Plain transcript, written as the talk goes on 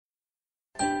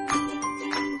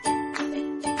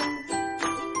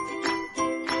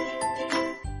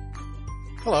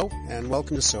Hello, and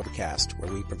welcome to SoberCast,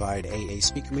 where we provide AA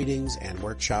speaker meetings and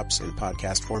workshops in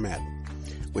podcast format.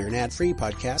 We're an ad-free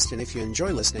podcast, and if you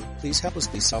enjoy listening, please help us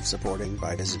be self-supporting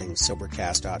by visiting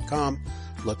Sobercast.com,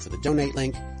 look for the donate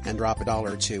link, and drop $1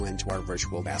 or $2 into our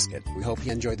virtual basket. We hope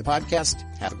you enjoy the podcast.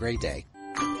 Have a great day.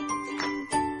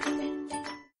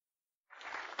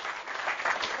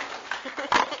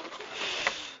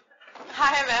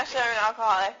 Hi, I'm Ashley. I'm an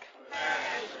alcoholic.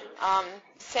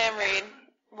 Sam Reed,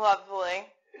 lovely.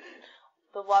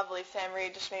 The lovely Sam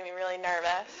Reed just made me really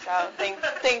nervous, so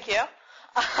thank you.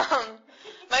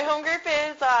 My home group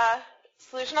is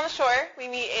Solution on the Shore. We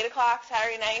meet 8 o'clock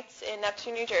Saturday nights in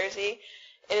Neptune, New Jersey.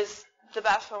 It is the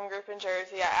best home group in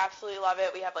Jersey. I absolutely love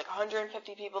it. We have like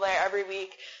 150 people there every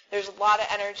week. There's a lot of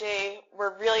energy.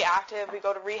 We're really active. We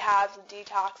go to rehabs and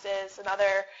detoxes and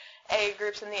other AA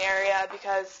groups in the area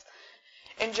because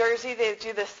in Jersey they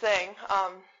do this thing.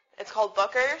 It's called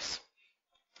Bookers.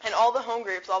 And all the home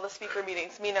groups, all the speaker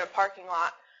meetings meet in a parking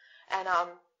lot. And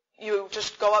you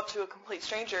just go up to a complete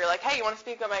stranger. You're like, hey, you want to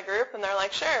speak at my group? And they're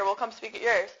like, sure, we'll come speak at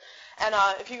yours. And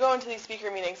if you go into these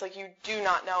speaker meetings, like, you do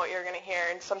not know what you're going to hear.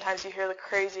 And sometimes you hear the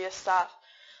craziest stuff,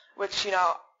 which, you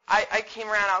know, I came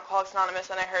around Alcoholics Anonymous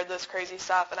and I heard this crazy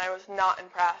stuff, and I was not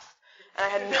impressed. And I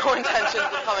had no intentions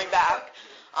of coming back.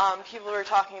 People were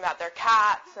talking about their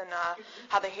cats and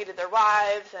how they hated their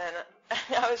wives, and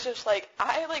I was just like,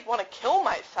 I want to kill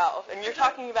myself, and you're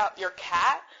talking about your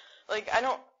cat? Like, I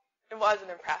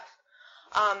wasn't impressed.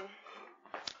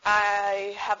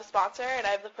 I have a sponsor, and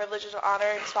I have the privilege and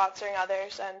honor in sponsoring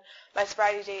others, and my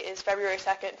sobriety date is February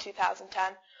 2nd,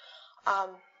 2010.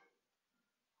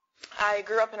 I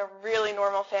grew up in a really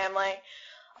normal family.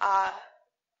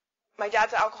 My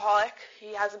dad's an alcoholic.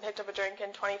 He hasn't picked up a drink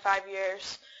in 25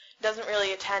 years. He doesn't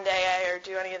really attend AA or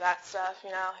do any of that stuff,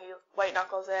 you know. He white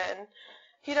knuckles it, and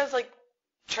he does, like,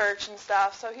 church and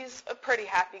stuff, so he's a pretty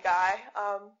happy guy.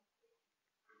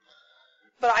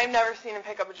 But I've never seen him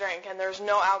pick up a drink, and there's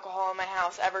no alcohol in my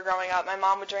house ever growing up. My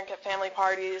mom would drink at family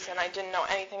parties, and I didn't know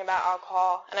anything about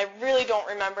alcohol, and I really don't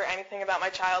remember anything about my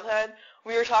childhood.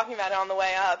 We were talking about it on the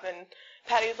way up, and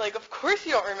Patty's like, of course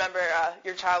you don't remember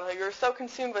your childhood. You were so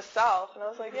consumed with self. And I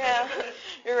was like, yeah,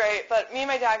 you're right. But me and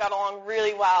my dad got along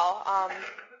really well,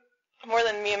 more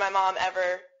than me and my mom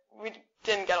ever. We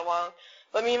didn't get along.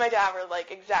 But me and my dad were,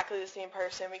 like, exactly the same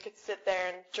person. We could sit there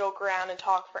and joke around and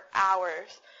talk for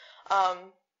hours.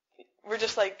 We're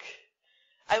just, like,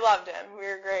 I loved him. We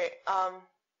were great.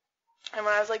 And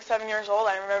when I was, like, 7 years old,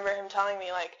 I remember him telling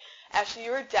me, like, Ashley,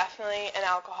 you were definitely an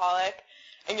alcoholic,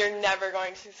 and you're never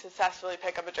going to successfully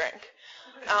pick up a drink.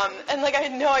 And, like, I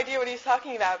had no idea what he was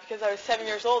talking about because I was 7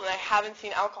 years old and I haven't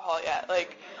seen alcohol yet.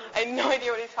 Like, I had no idea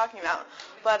what he was talking about.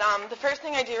 But the first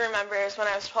thing I do remember is when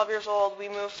I was 12 years old, we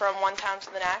moved from one town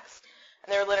to the next,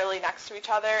 and they were literally next to each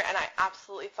other, and I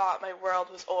absolutely thought my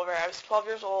world was over. I was 12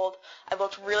 years old. I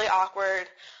looked really awkward.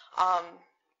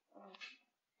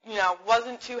 You know,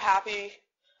 wasn't too happy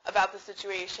about the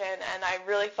situation, and I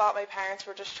really thought my parents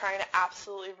were just trying to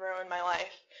absolutely ruin my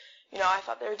life. You know, I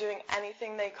thought they were doing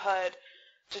anything they could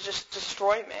to just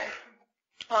destroy me.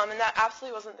 And that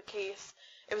absolutely wasn't the case.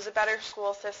 It was a better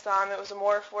school system. It was a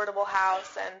more affordable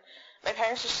house, and my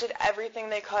parents just did everything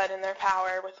they could in their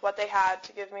power with what they had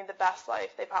to give me the best life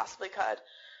they possibly could.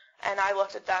 And I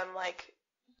looked at them like,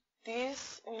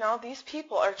 these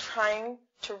people are trying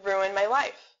to ruin my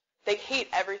life. They hate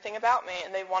everything about me,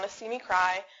 and they want to see me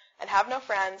cry and have no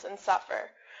friends and suffer.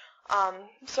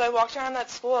 So I walked around that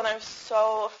school, and I was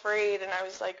so afraid, and I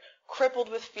was, like,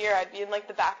 crippled with fear. I'd be in, like,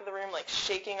 the back of the room, like,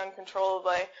 shaking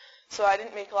uncontrollably. So I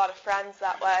didn't make a lot of friends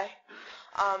that way.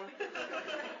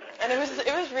 And it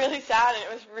was really sad, and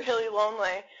it was really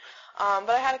lonely. But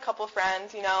I had a couple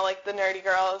friends, you know, like the nerdy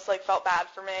girls, like, felt bad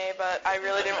for me, but I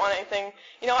really didn't want anything.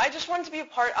 You know, I just wanted to be a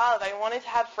part of. I wanted to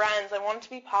have friends. I wanted to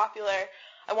be popular.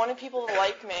 I wanted people to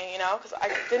like me, you know, because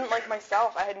I didn't like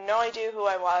myself. I had no idea who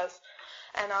I was.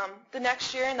 And the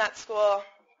next year in that school,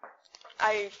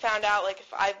 I found out, like,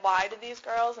 if I lie to these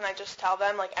girls and I just tell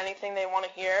them, like, anything they want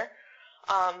to hear,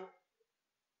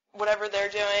 whatever they're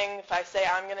doing, if I say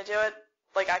I'm going to do it,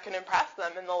 like, I can impress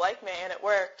them and they'll like me, and it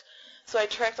worked. So I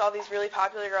tricked all these really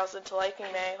popular girls into liking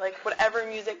me, like, whatever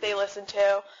music they listen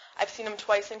to. I've seen them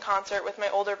twice in concert with my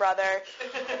older brother.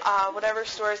 Whatever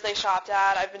stores they shopped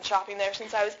at, I've been shopping there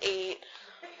since I was 8.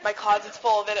 My closet's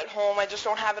full of it at home. I just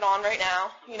don't have it on right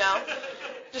now, you know.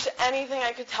 Just anything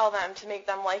I could tell them to make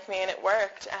them like me, and it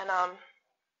worked. And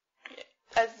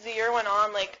as the year went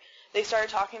on, like, they started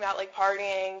talking about, like,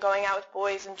 partying, going out with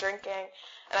boys and drinking,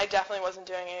 and I definitely wasn't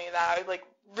doing any of that. I, like,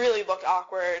 really looked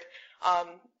awkward.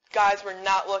 Guys were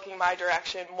not looking my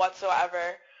direction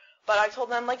whatsoever. But I told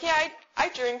them, like, yeah, I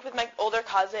drink with my older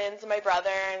cousins and my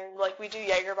brother, and, like, we do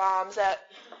Jaeger bombs at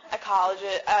college,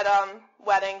 at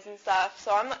weddings and stuff.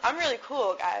 So I'm really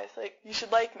cool, guys. Like, you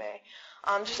should like me.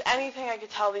 Just anything I could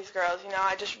tell these girls, you know.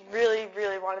 I just really,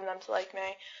 really wanted them to like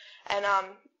me. And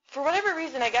for whatever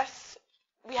reason, I guess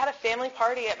we had a family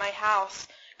party at my house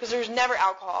because there was never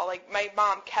alcohol. Like, my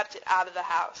mom kept it out of the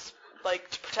house, like,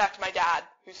 to protect my dad,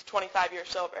 who's 25 years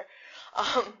sober.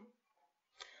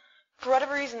 For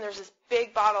whatever reason, there's this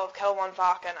big bottle of Kettle One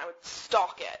vodka, and I would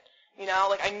stalk it. You know,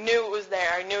 like, I knew it was there.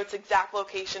 I knew its exact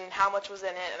location and how much was in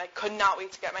it, and I could not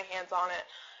wait to get my hands on it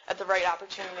at the right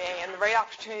opportunity. And the right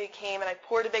opportunity came, and I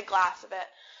poured a big glass of it,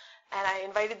 and I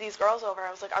invited these girls over. I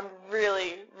was like, I'm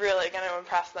really, really going to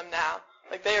impress them now.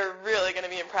 Like, they are really going to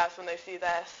be impressed when they see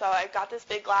this. So I got this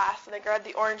big glass, and I grabbed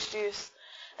the orange juice,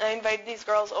 and I invited these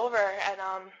girls over, and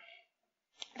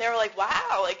they were like,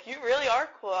 wow, like, you really are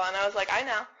cool. And I was like, I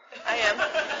know. I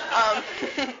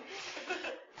am.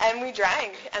 And we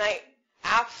drank, and I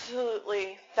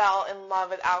absolutely fell in love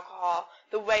with alcohol.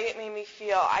 The way it made me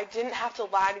feel, I didn't have to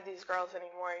lie to these girls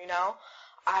anymore, you know.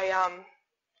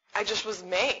 I just was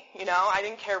me, you know. I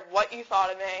didn't care what you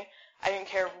thought of me. I didn't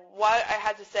care what I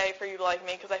had to say for you to like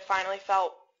me, because I finally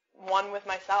felt one with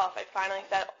myself. I finally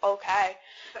felt okay,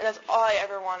 and that's all I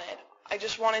ever wanted. I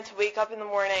just wanted to wake up in the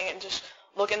morning and just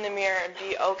look in the mirror and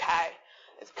be okay.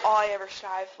 It's all I ever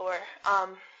strive for.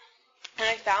 And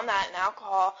I found that in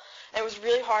alcohol. And it was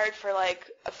really hard for, like,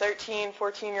 a 13,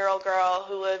 14-year-old girl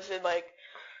who lives in, like,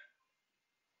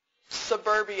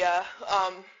 suburbia,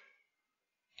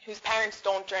 whose parents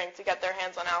don't drink, to get their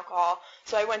hands on alcohol.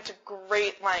 So I went to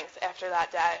great lengths after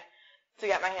that day to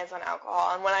get my hands on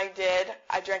alcohol. And when I did,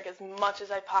 I drank as much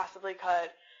as I possibly could,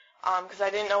 because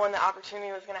I didn't know when the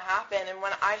opportunity was going to happen. And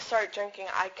when I start drinking,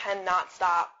 I cannot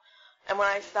stop. And when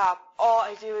I stop, all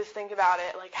I do is think about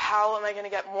it, like, how am I going to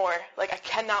get more? Like, I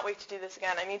cannot wait to do this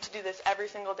again. I need to do this every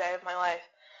single day of my life.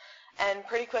 And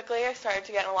pretty quickly, I started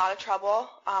to get in a lot of trouble.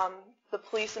 The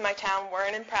police in my town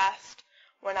weren't impressed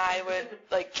when I would,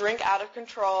 like, drink out of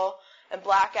control and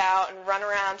black out and run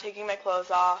around taking my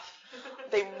clothes off.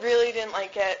 They really didn't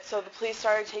like it, so the police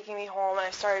started taking me home, and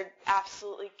I started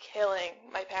absolutely killing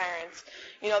my parents.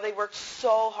 You know, they worked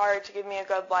so hard to give me a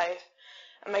good life.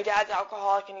 And my dad's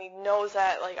alcoholic, and he knows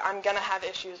that, like, I'm going to have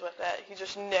issues with it. He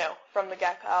just knew from the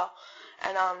get-go.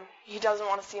 And he doesn't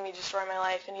want to see me destroy my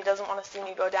life, and he doesn't want to see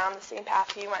me go down the same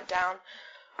path he went down.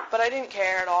 But I didn't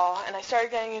care at all, and I started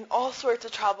getting in all sorts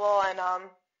of trouble, and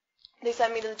they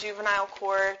sent me to the juvenile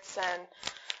courts, and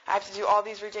I have to do all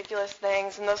these ridiculous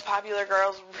things, and those popular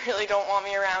girls really don't want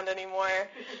me around anymore,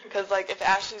 because, like, if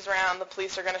Ashley's around, the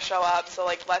police are going to show up, so,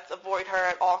 like, let's avoid her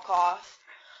at all costs.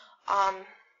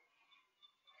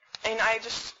 And I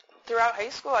just, throughout high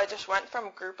school, I just went from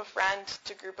group of friend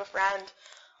to group of friend.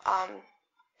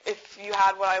 If you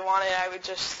had what I wanted, I would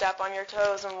just step on your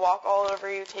toes and walk all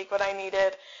over you, take what I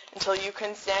needed until you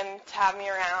couldn't stand to have me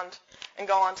around, and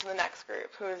go on to the next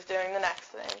group who was doing the next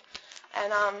thing.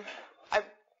 And I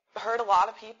hurt a lot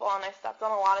of people, and I stepped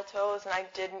on a lot of toes, and I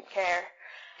didn't care.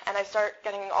 And I start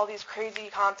getting all these crazy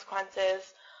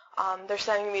consequences. They're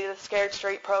sending me to the Scared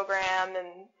Straight program, and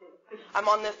I'm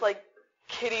on this, like,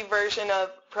 kiddie version of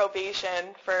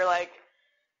probation for, like,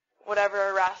 whatever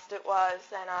arrest it was,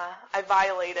 and I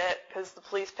violate it because the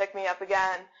police picked me up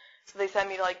again. So they sent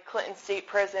me to, like, Clinton State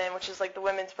Prison, which is, like, the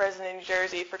women's prison in New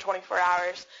Jersey, for 24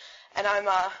 hours. And I'm,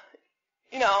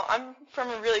 you know, I'm from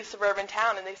a really suburban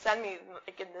town, and they send me,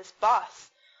 like, in this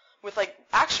bus with, like,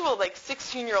 actual, like,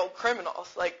 16-year-old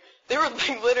criminals. Like, they were,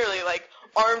 like, literally, like,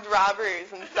 armed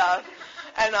robbers and stuff.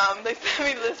 And they sent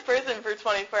me to this prison for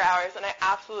 24 hours, and I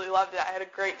absolutely loved it. I had a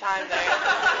great time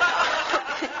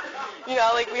there. You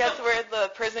know, like, we had to wear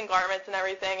the prison garments and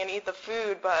everything and eat the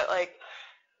food, but, like,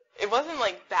 it wasn't,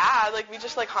 like, bad. Like, we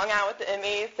just, like, hung out with the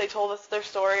inmates. They told us their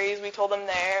stories. We told them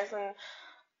theirs. And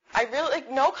I really,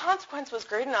 like, no consequence was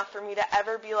great enough for me to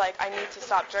ever be like, I need to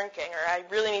stop drinking, or I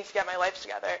really need to get my life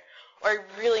together, or I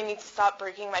really need to stop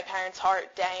breaking my parents'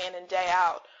 heart day in and day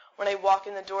out when I walk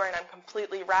in the door and I'm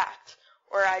completely wrecked.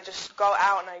 Or I just go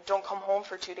out and I don't come home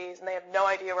for 2 days and they have no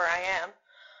idea where I am.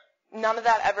 None of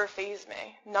that ever fazed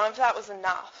me. None of that was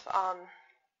enough,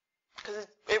 because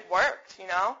it worked, you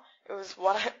know? It was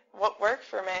what worked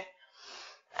for me.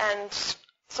 And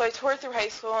so I tore through high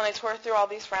school, and I tore through all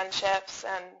these friendships,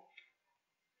 and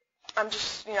I'm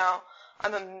just, you know,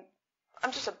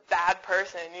 I'm just a bad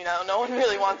person, you know? No one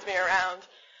really wants me around.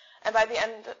 And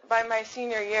by my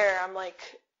senior year, I'm, like,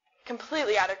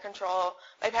 completely out of control.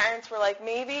 My parents were like,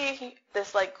 maybe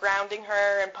this, like, grounding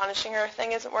her and punishing her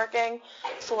thing isn't working,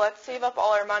 so let's save up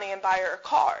all our money and buy her a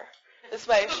car. This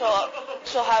way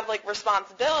she'll have like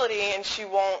responsibility and she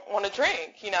won't want to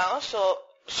drink, you know?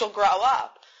 She'll grow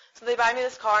up. So they buy me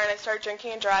this car and I start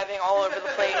drinking and driving all over the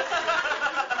place.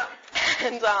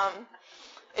 And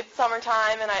it's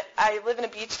summertime and I live in a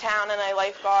beach town and I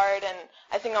lifeguard and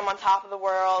I think I'm on top of the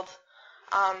world.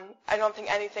 I don't think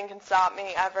anything can stop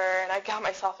me ever, and I got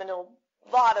myself into a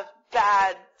lot of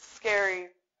bad, scary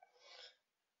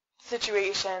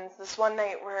situations. This one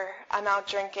night where I'm out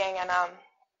drinking and I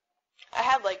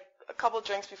had like a couple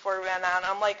drinks before we went out and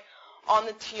I'm like on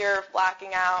the tier of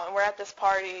blacking out and we're at this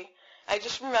party. I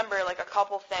just remember like a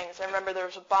couple things. I remember there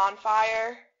was a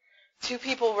bonfire, 2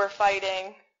 people were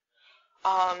fighting,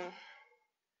 and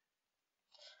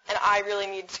I really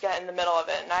needed to get in the middle of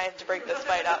it and I had to break this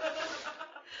fight up.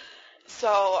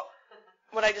 So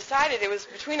what I decided, it was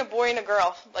between a boy and a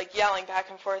girl, like yelling back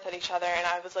and forth at each other, and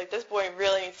I was like, this boy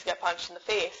really needs to get punched in the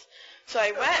face. So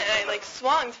I went and I like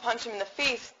swung to punch him in the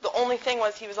face. The only thing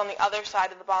was he was on the other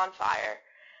side of the bonfire,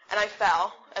 and I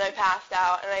fell and I passed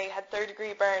out and I had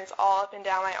 3rd-degree burns all up and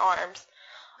down my arms.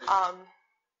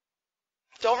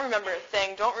 Don't remember a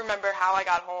thing. Don't remember how I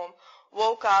got home.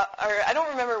 Woke up, or I don't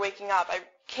remember waking up. I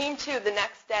came to the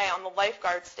next day on the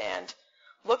lifeguard stand.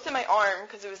 Looked at my arm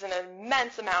because it was in an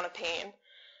immense amount of pain,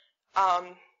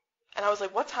 and I was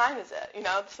like, what time is it? You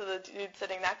know, so the dude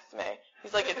sitting next to me,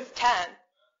 he's like, it's 10.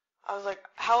 I was like,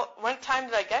 what time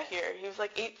did I get here? He was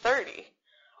like, 8:30.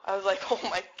 I was like, oh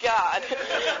my God.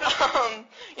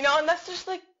 You know, and that's just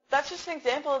an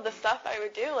example of the stuff I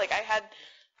would do. Like, I had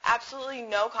absolutely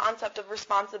no concept of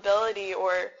responsibility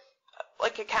or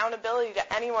like accountability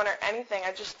to anyone or anything.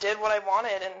 I just did what I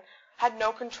wanted and had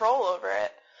no control over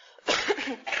it.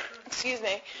 Excuse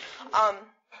me.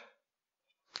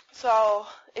 So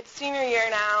it's senior year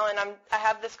now, and I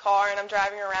have this car, and I'm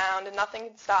driving around, and nothing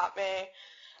can stop me.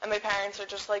 And my parents are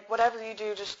just like, whatever you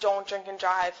do, just don't drink and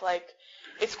drive. Like,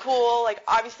 it's cool. Like,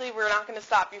 obviously, we're not going to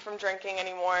stop you from drinking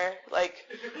anymore. Like,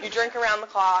 you drink around the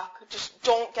clock. Just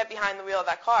don't get behind the wheel of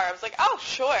that car. I was like, oh,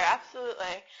 sure,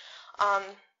 absolutely.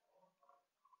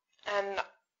 And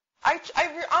I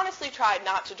honestly tried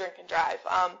not to drink and drive.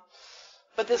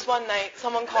 But this one night,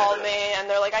 someone called me, and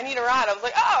they're like, I need a ride. I was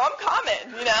like, oh, I'm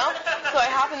coming, you know? So I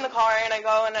hop in the car, and I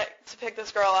go to pick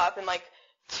this girl up, and like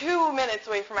 2 minutes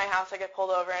away from my house, I get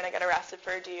pulled over, and I get arrested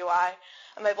for a DUI.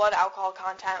 And my blood alcohol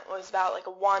content was about like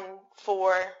a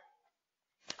 1.4.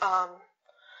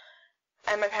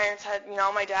 And my parents had, you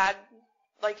know, my dad,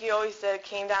 like he always did,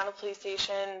 came down to the police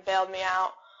station and bailed me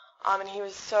out. And he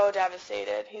was so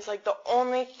devastated. He's like, the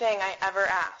only thing I ever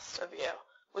asked of you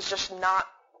was just not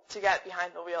to get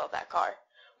behind the wheel of that car.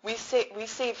 We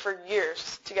saved for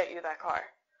years to get you that car.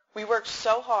 We worked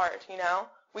so hard, you know.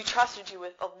 We trusted you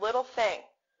with a little thing.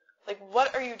 Like,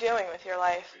 what are you doing with your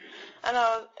life? And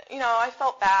I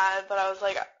felt bad, but I was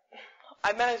like,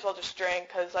 I might as well just drink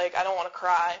because, like, I don't want to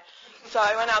cry. So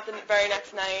I went out the very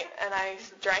next night, and I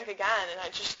drank again, and I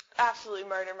just absolutely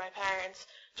murdered my parents.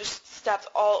 Just stepped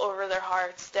all over their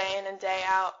hearts day in and day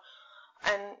out,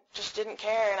 and just didn't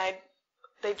care. And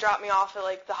they dropped me off at,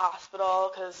 like, the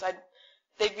hospital because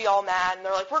they'd be all mad, and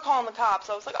they're like, we're calling the cops.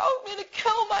 I was like, oh, I'm going to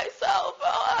kill myself.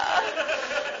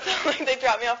 So, like, they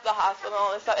dropped me off at the hospital and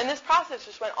all this stuff. And this process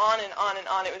just went on and on and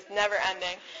on. It was never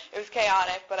ending. It was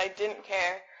chaotic, but I didn't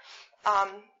care.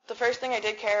 The first thing I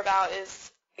did care about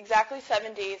is exactly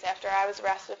 7 days after I was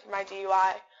arrested for my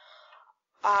DUI.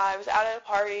 I was out at a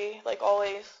party, like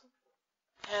always,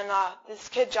 and this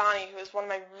kid, Johnny, who was one of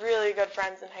my really good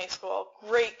friends in high school,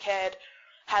 great kid,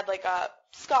 had like a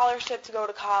scholarship to go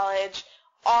to college,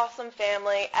 awesome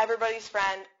family, everybody's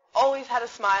friend, always had a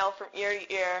smile from ear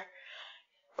to ear.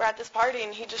 We're at this party,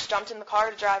 and he just jumped in the car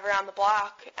to drive around the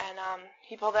block, and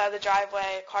he pulled out of the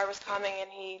driveway, a car was coming, and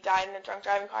he died in a drunk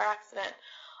driving car accident.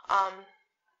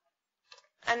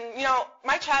 And, you know,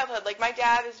 my childhood, like, my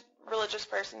dad is a religious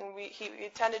person. He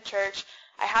attended church.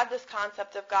 I had this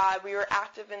concept of God. We were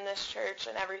active in this church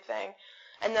and everything.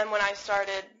 And then when I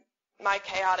started my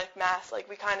chaotic mess, like,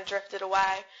 we kind of drifted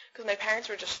away because my parents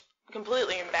were just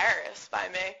completely embarrassed by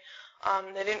me.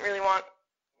 They didn't really want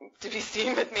to be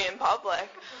seen with me in public.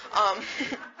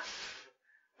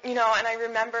 You know, and I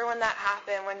remember when that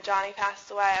happened, when Johnny passed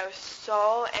away, I was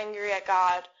so angry at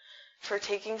God for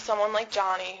taking someone like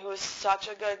Johnny, who was such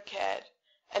a good kid,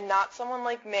 and not someone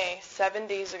like me 7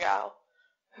 days ago,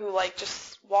 who, like,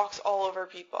 just walks all over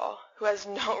people, who has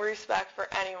no respect for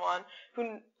anyone,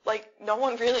 who, like, no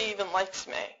one really even likes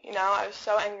me, you know? I was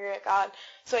so angry at God.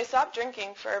 So I stopped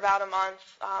drinking for about a month,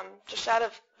 just out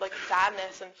of, like,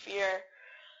 sadness and fear.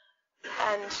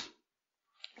 And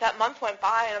that month went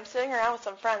by, and I'm sitting around with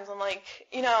some friends. I'm like,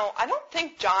 I don't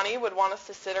think Johnny would want us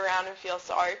to sit around and feel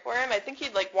sorry for him. I think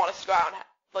he'd, want us to go out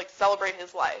and, celebrate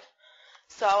his life.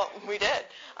 So we did.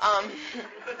 And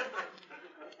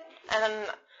then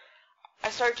I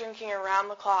started drinking around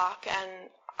the clock, and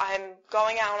I'm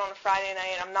going out on a Friday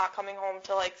night. I'm not coming home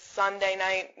till, Sunday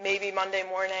night, maybe Monday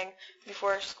morning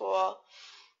before school.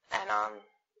 And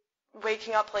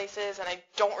waking up places, and I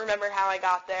don't remember how I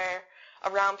got there,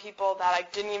 around people that I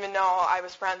didn't even know I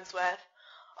was friends with.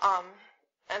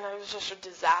 And it was just a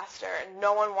disaster, and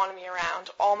no one wanted me around.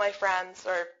 All my friends,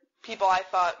 or people I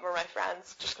thought were my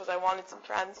friends, just because I wanted some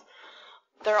friends,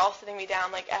 they're all sitting me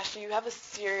down like, Ashley, you have a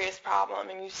serious problem,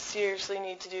 and you seriously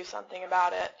need to do something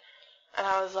about it. And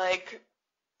I was like,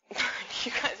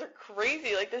 you guys are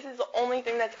crazy. This is the only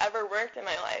thing that's ever worked in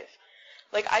my life.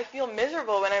 I feel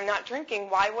miserable when I'm not drinking.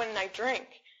 Why wouldn't I drink?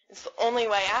 It's the only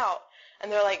way out.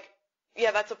 And they're like,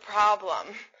 yeah, that's a problem.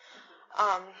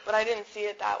 But I didn't see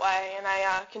it that way, and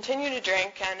I continue to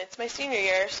drink, and it's my senior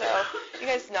year, so you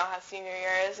guys know how senior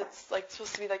year is. It's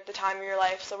supposed to be the time of your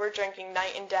life, so we're drinking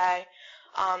night and day.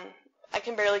 I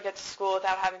can barely get to school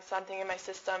without having something in my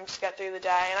system to get through the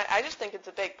day, and I just think it's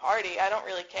a big party. I don't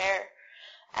really care.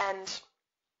 And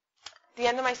at the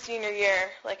end of my senior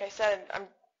year, like I said, I'm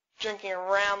drinking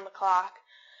around the clock,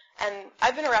 and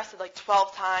I've been arrested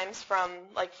 12 times from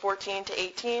 14 to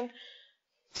 18.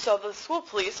 So the school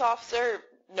police officer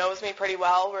knows me pretty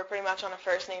well. We're pretty much on a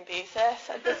first-name basis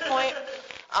at this point.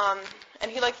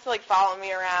 And he likes to follow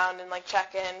me around and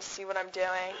check in, see what I'm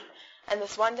doing. And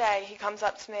this one day he comes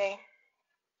up to me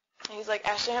and he's like,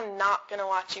 Ashley, I'm not going to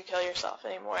watch you kill yourself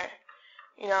anymore.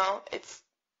 It's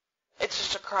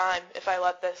just a crime if I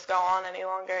let this go on any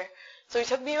longer. So he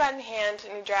took me by the hand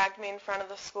and he dragged me in front of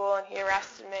the school and he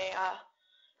arrested me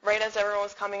right as everyone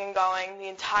was coming and going. The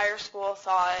entire school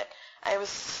saw it. I was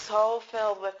so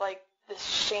filled with this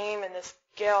shame and this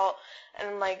guilt,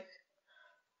 and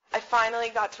I finally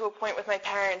got to a point with my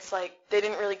parents, they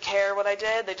didn't really care what I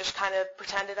did. They just kind of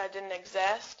pretended I didn't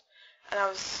exist. And I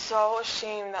was so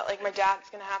ashamed that my dad's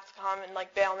going to have to come and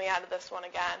bail me out of this one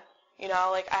again.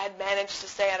 I had managed to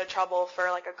stay out of trouble for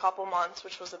a couple months,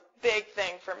 which was a big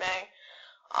thing for me.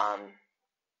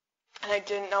 And I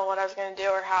didn't know what I was going to do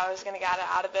or how I was going to get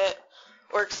out of it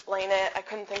or explain it. I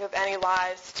couldn't think of any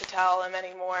lies to tell him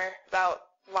anymore about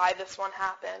why this one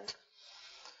happened.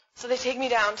 So they take me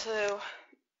down to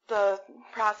the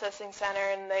processing center,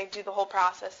 and they do the whole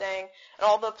processing. And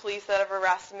all the police that have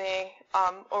arrested me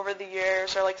over the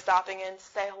years are stopping in to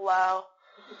say hello.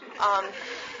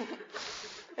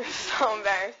 It was so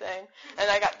embarrassing. And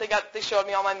they showed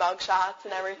me all my mug shots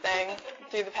and everything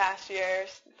through the past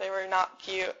years. They were not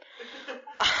cute.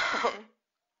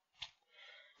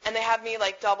 And they have me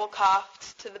double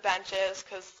cuffed to the benches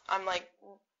because I'm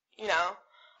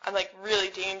I'm really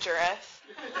dangerous.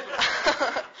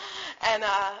 And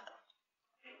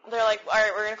they're like, all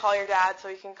right, we're going to call your dad so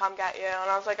he can come get you.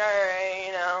 And I was like, all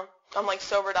right, I'm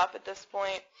sobered up at this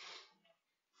point.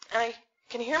 And I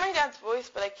can hear my dad's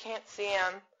voice, but I can't see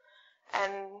him.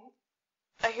 And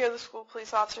I hear the school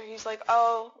police officer. He's like,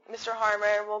 oh, Mr.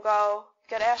 Harmer, we'll go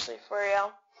get Ashley for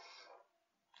you.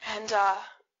 And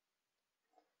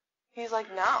he's like,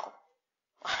 no,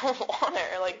 I don't want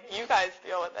her. You guys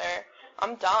deal with her.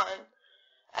 I'm done.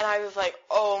 And I was like,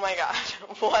 oh, my gosh,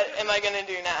 what am I going to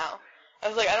do now? I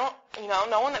was like, I don't,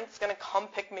 no one is going to come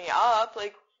pick me up.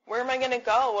 Where am I going to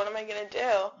go? What am I going to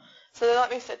do? So they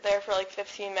let me sit there for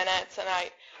 15 minutes, and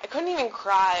I couldn't even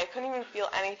cry. I couldn't even feel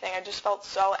anything. I just felt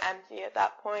so empty at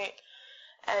that point.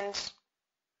 And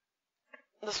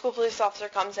the school police officer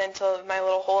comes into my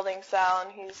little holding cell,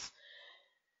 and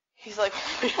he's like,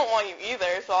 we don't want you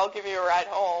either, so I'll give you a ride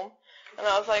home. And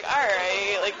I was like, all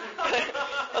right.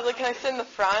 Can I sit in the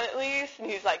front at least? And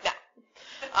he's like, no.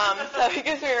 So he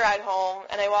gives me a ride home,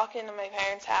 and I walk into my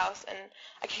parents' house, and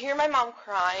I can hear my mom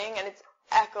crying, and it's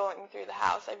echoing through the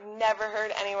house. I've never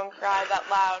heard anyone cry that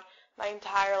loud my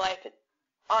entire life. It's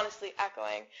honestly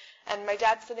echoing. And my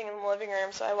dad's sitting in the living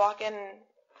room, so I walk in, and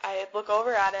I look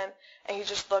over at him, and he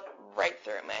just looked right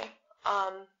through me.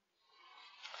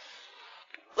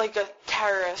 Like a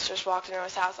terrorist just walked into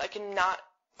his house. I cannot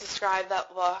describe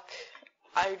that look.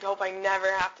 I hope I never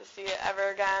have to see it ever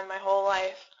again my whole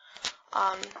life.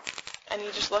 And he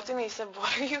just looked at me and said,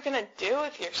 what are you going to do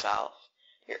with yourself?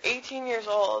 You're 18 years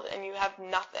old and you have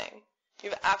nothing. You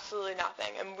have absolutely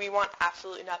nothing. And we want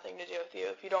absolutely nothing to do with you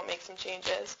if you don't make some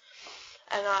changes.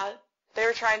 And they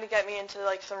were trying to get me into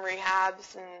some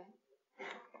rehabs, and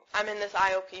I'm in this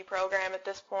IOP program at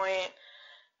this point,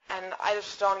 and I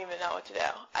just don't even know what to do.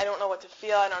 I don't know what to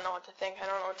feel. I don't know what to think. I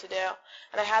don't know what to do.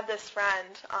 And I had this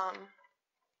friend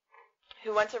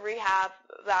who went to rehab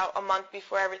about a month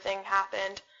before everything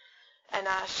happened, and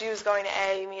she was going to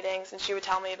AA meetings, and she would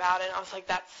tell me about it, and I was like,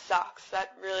 that sucks.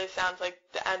 That really sounds like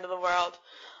the end of the world.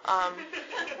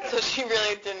 So she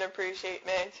really didn't appreciate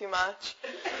me too much.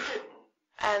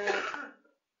 And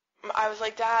I was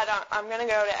like, Dad, I'm going to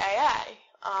go to AA,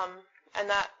 and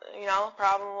that, the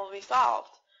problem will be solved.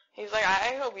 He's like,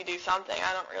 I hope you do something.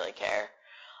 I don't really care.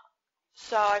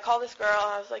 So I called this girl,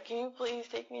 and I was like, can you please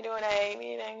take me to an AA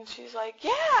meeting? And she's like,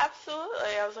 yeah,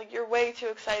 absolutely. I was like, you're way too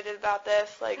excited about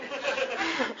this. Like,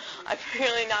 I'm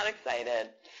really not excited.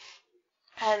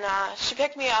 And she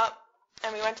picked me up,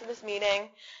 and we went to this meeting.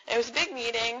 And it was a big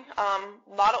meeting, a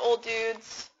lot of old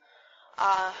dudes,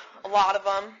 a lot of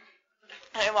them.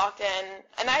 And I walked in,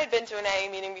 and I had been to an AA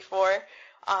meeting before,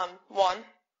 one,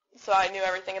 so I knew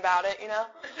everything about it,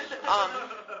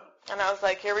 And I was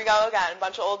like, here we go again, a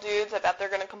bunch of old dudes. I bet they're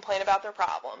going to complain about their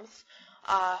problems.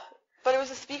 But it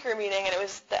was a speaker meeting, and it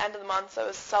was the end of the month, so it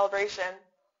was a celebration.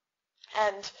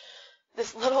 And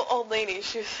this little old lady,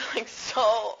 she was like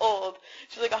so old.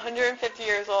 She was like 150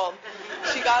 years old.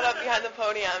 She got up behind the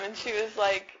podium, and she was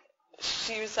like,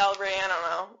 she was celebrating, I don't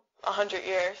know, 100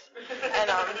 years. And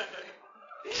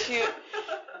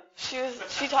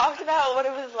she talked about what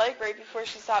it was like right before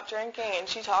she stopped drinking, and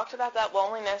she talked about that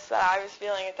loneliness that I was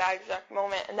feeling at that exact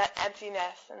moment, and that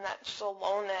emptiness, and that just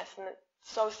aloneness, and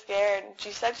so scared. And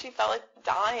she said she felt like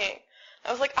dying.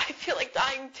 I was like, I feel like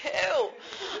dying too.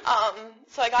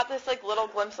 So I got this like little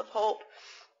glimpse of hope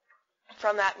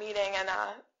from that meeting, and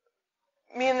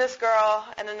me and this girl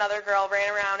and another girl ran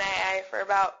around AA for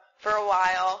a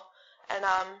while, and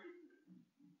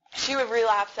she would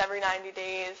relapse every 90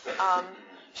 days.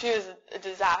 She was a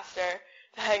disaster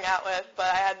to hang out with, but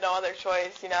I had no other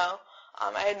choice,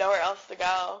 I had nowhere else to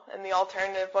go, and the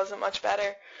alternative wasn't much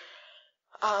better.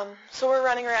 So we're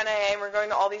running around AA, and we're going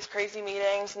to all these crazy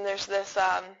meetings, and there's this,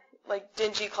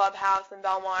 dingy clubhouse in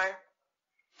Belmar.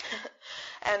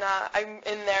 And I'm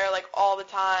in there, all the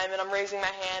time, and I'm raising my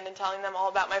hand and telling them all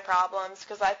about my problems,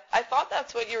 because I thought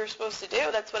that's what you were supposed to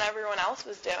do. That's what everyone else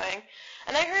was doing.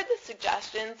 And I heard the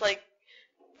suggestions,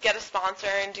 get a sponsor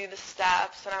and do the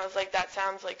steps, and I was like, that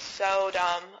sounds so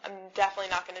dumb. I'm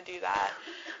definitely not going to do that.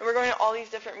 And we're going to all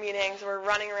these different meetings, and we're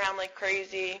running around like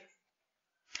crazy,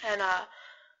 and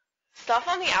stuff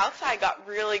on the outside got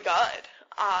really good.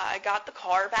 I got the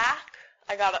car back.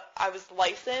 I was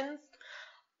licensed.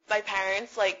 My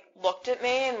parents looked at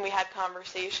me, and we had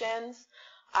conversations.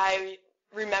 I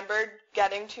remembered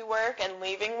getting to work and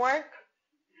leaving work.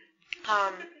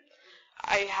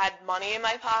 I had money in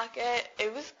my pocket.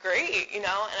 It was great, and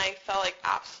I felt like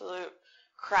absolute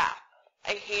crap.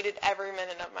 I hated every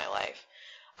minute of my life.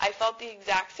 I felt the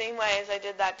exact same way as I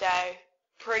did that day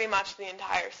pretty much the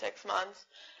entire 6 months,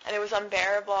 and it was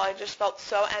unbearable. I just felt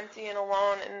so empty and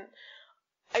alone, and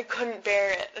I couldn't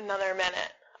bear it another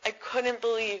minute. I couldn't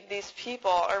believe these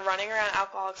people are running around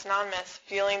Alcoholics Anonymous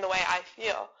feeling the way I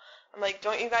feel. I'm like,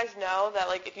 don't you guys know that,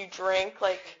 if you drink,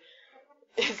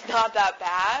 it's not that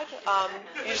bad?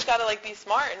 You just gotta, be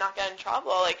smart and not get in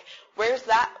trouble. Where's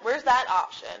that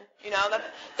option?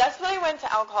 That's what I went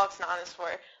to Alcoholics Anonymous for,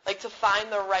 to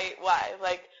find the right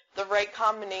way, the right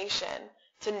combination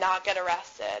to not get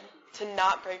arrested, to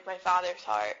not break my father's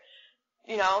heart,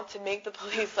 to make the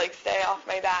police, stay off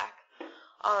my back.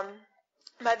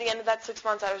 By the end of that 6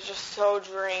 months, I was just so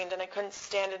drained, and I couldn't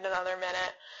stand it another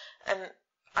minute, and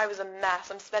I was a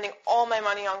mess. I'm spending all my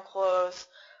money on clothes.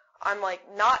 I'm,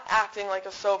 not acting like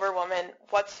a sober woman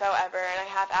whatsoever, and I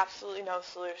have absolutely no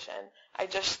solution. I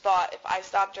just thought if I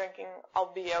stop drinking,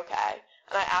 I'll be okay,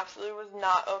 and I absolutely was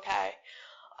not okay.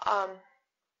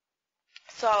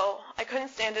 So I couldn't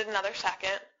stand it another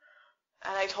second,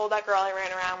 and I told that girl I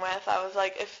ran around with, I was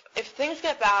like, if things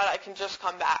get bad, I can just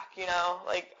come back,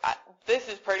 this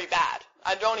is pretty bad.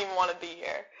 I don't even want to be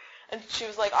here. And she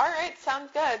was like, all right,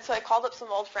 sounds good. So I called up some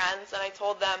old friends, and I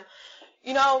told them,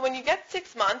 when you get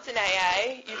 6 months in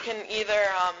AA, you can either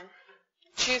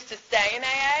choose to stay in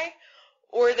AA,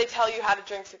 or they tell you how to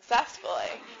drink successfully.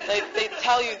 They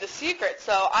tell you the secret.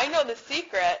 So I know the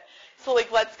secret, so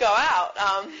let's go out.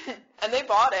 And they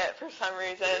bought it for some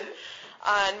reason.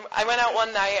 And I went out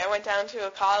one night. I went down to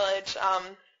a college,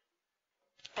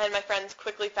 and my friends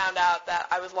quickly found out that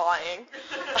I was lying.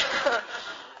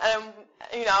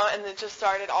 And it just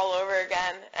started all over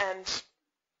again. And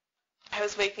I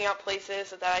was waking up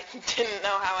places that I didn't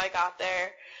know how I got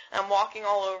there. And I'm walking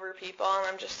all over people, and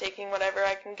I'm just taking whatever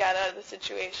I can get out of the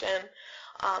situation.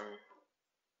 And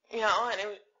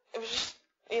it was just,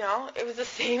 it was the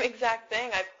same exact thing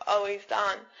I've always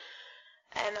done.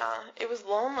 And it was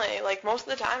lonely. Most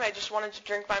of the time, I just wanted to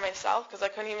drink by myself because I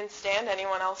couldn't even stand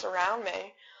anyone else around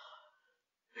me.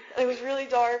 It was really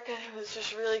dark, and it was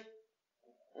just really,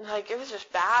 it was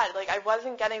just bad. I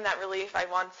wasn't getting that relief I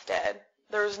once did.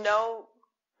 There was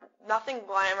nothing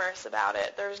glamorous about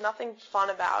it. There was nothing fun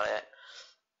about it.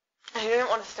 I didn't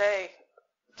want to stay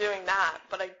doing that,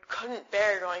 but I couldn't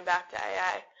bear going back to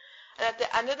AA. And at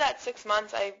the end of that 6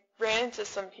 months, I ran into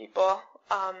some people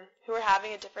who were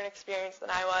having a different experience than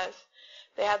I was.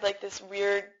 They had this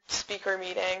weird speaker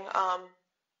meeting,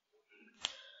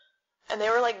 and they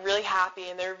were really happy,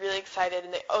 and they were really excited,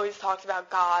 and they always talked about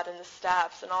God and the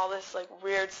steps and all this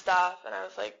weird stuff. And I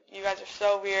was like, you guys are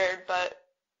so weird, but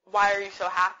why are you so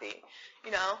happy?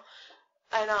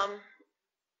 And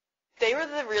they were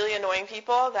the really annoying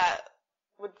people that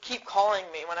would keep calling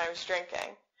me when I was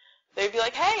drinking. They'd be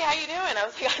like, hey, how you doing? I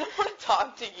was like, I don't want to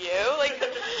talk to you.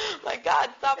 My God,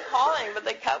 stop calling. But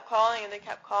they kept calling, and they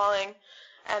kept calling.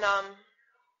 And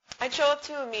I'd show up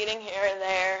to a meeting here and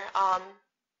there,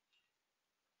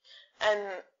 and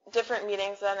different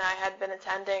meetings that I had been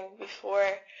attending before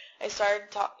I started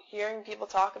hearing people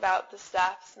talk about the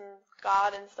steps and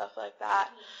God and stuff like that.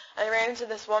 And I ran into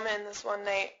this woman this one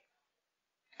night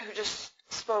who just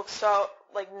spoke so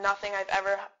nothing I've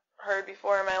ever heard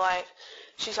before in my life.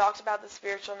 She talked about the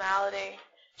spiritual malady.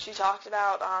 She talked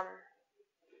about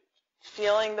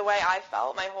feeling the way I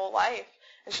felt my whole life.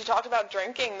 And she talked about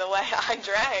drinking the way I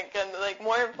drank. And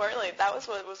more importantly, that was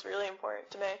what was really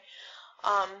important to me.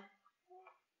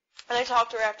 And I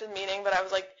talked to her after the meeting, but I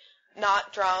was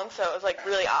not drunk, so it was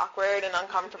really awkward and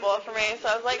uncomfortable for me. So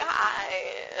I was like, hi.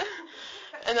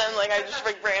 And then I just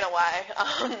ran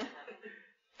away.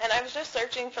 And I was just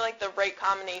searching for the right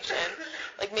combination.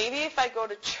 Maybe if I go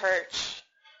to church,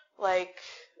 I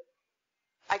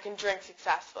can drink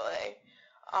successfully.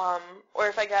 Or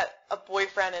if I get a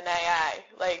boyfriend in AA,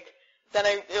 then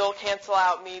it'll cancel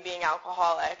out me being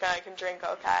alcoholic and I can drink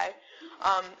okay.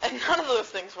 And none of those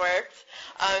things worked.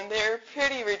 They're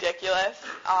pretty ridiculous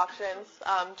options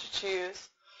to choose.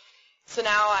 So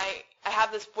now I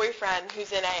have this boyfriend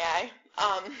who's in AA.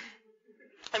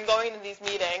 I'm going to these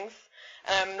meetings,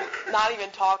 and I'm not even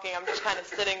talking. I'm just kind of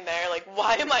sitting there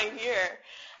why am I here?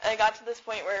 And I got to this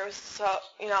point where it was so,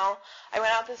 I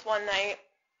went out this one night,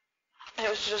 and it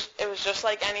was just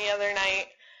like any other night.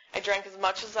 I drank as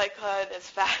much as I could, as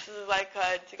fast as I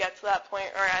could, to get to that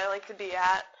point where I like to be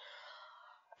at.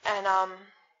 And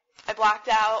I blacked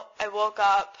out. I woke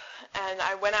up, and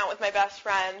I went out with my best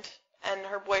friend and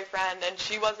her boyfriend, and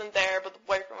she wasn't there, but the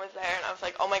boyfriend was there. And I was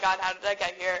like, oh my God, how did I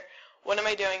get here? What am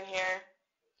I doing here?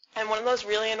 And one of those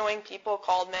really annoying people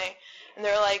called me, and they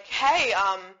were like, hey,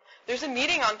 there's a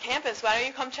meeting on campus. Why don't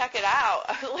you come check it out?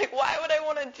 I was like, why would I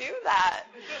want to do that?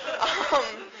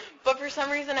 But for some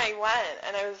reason I went,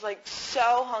 and I was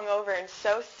so hungover and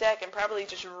so sick and probably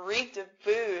just reeked of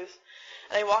booze.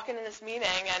 And I walk into this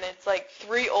meeting, and it's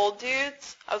 3 old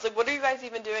dudes. I was like, what are you guys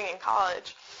even doing in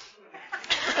college?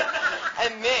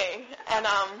 And me. And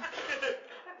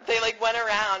they went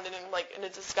around in a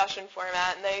discussion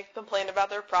format, and they complained about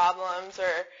their problems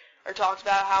or talked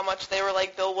about how much they were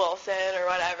like Bill Wilson or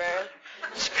whatever.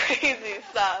 Just crazy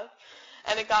stuff.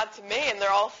 And it got to me, and they're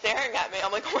all staring at me.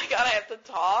 I'm like, oh my God, I have to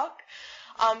talk?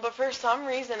 But for some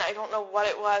reason, I don't know what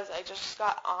it was, I just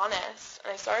got honest.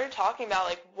 And I started talking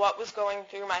about, what was going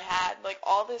through my head,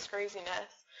 all this craziness.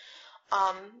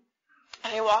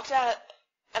 And I walked out,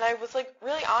 and I was,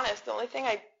 really honest. The only thing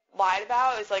I lied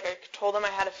about is, I told them I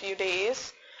had a few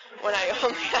days when I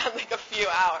only had, a few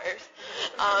hours.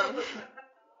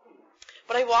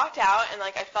 But I walked out, and,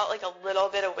 I felt, a little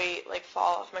bit of weight,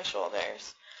 fall off my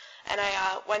shoulders. And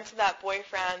I went to that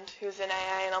boyfriend who's in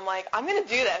AA, and I'm like, I'm going to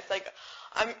do this.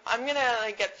 I'm going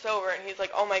to, get sober. And he's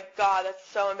like, oh, my God, that's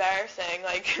so embarrassing.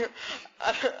 I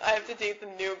have to date the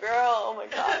new girl. Oh, my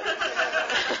God.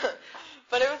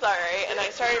 But it was all right. And I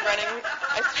started running.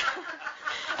 I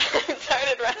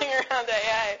started running around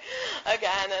AA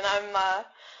again. And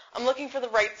I'm looking for the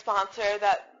right sponsor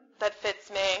that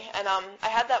fits me. And I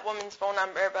had that woman's phone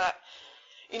number, but,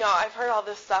 I've heard all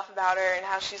this stuff about her and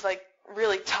how she's,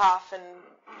 really tough, and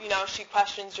she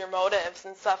questions your motives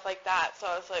and stuff like that. So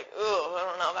I was like, ooh, I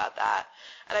don't know about that.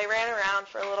 And I ran around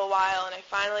for a little while, and I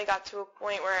finally got to a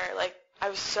point where I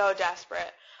was so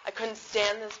desperate. I couldn't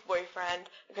stand this boyfriend.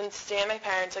 I couldn't stand my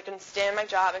parents. I couldn't stand my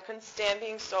job. I couldn't stand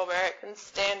being sober. I couldn't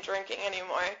stand drinking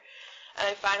anymore. And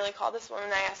I finally called this woman.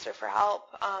 I asked her for help.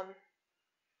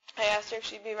 I asked her if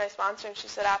she'd be my sponsor, and she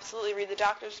said, absolutely, read the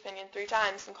doctor's opinion 3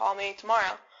 times and call me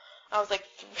tomorrow. I was like,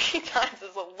 3 times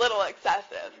is a little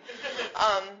excessive.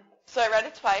 So I read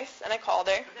it twice, and I called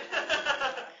her.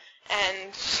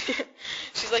 And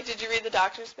she's like, did you read the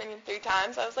doctor's opinion 3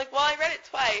 times? I was like, well, I read it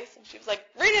twice. And she was like,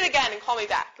 read it again and call me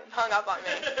back, and hung up on me.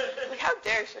 I was like, how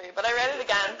dare she? But I read it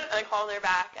again, and I called her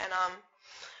back, and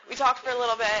we talked for a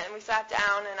little bit, and we sat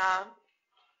down, and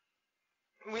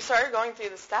we started going through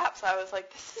the steps. I was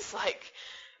like, this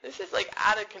is like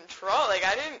out of control. Like,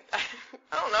 I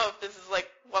don't know if this is like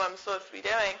what I'm supposed to be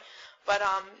doing. But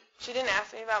she didn't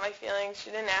ask me about my feelings.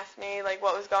 She didn't ask me like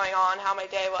what was going on, how my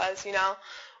day was, you know.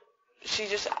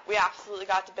 We absolutely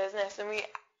got to business, and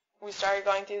we started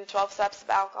going through the 12 steps of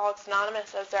Alcoholics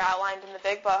Anonymous as they're outlined in the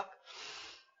big book.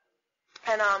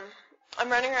 And I'm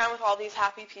running around with all these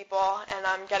happy people, and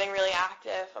I'm getting really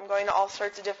active. I'm going to all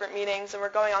sorts of different meetings, and we're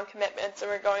going on commitments, and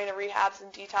we're going to rehabs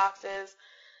and detoxes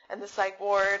and the psych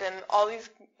ward and all these,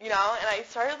 you know, and I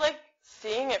started like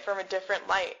seeing it from a different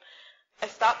light. I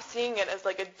stopped seeing it as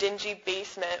like a dingy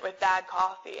basement with bad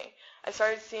coffee. I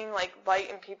started seeing like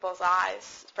light in people's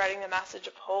eyes, spreading the message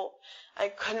of hope. I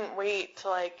couldn't wait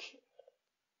to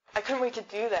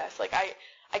do this. Like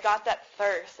I got that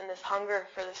thirst and this hunger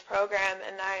for this program,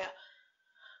 and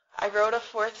I wrote a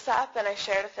 4th step, and I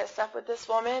shared a 5th step with this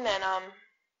woman, and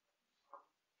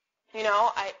you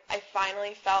know, I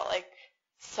finally felt like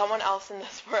someone else in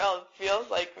this world feels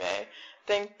like me.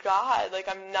 Thank God, like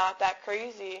I'm not that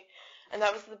crazy. And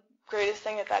that was the greatest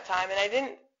thing at that time.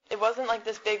 And it wasn't like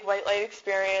this big white light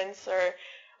experience or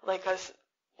like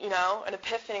an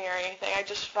epiphany or anything. I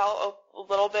just felt a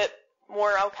little bit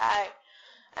more okay.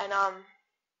 And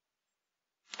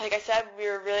like I said, we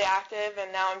were really active,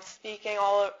 and now I'm speaking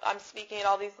at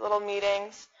all these little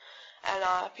meetings, and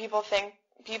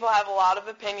people have a lot of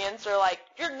opinions. They're like,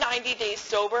 you're 90 days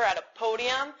sober at a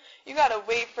podium. You got to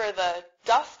wait for the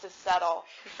dust to settle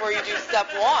before you do step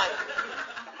 1.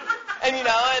 And, you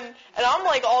know, and I'm,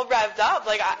 like, all revved up.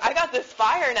 Like, I got this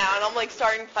fire now, and I'm, like,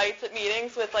 starting fights at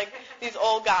meetings with, like, these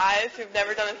old guys who've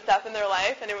never done a step in their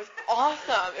life, and it was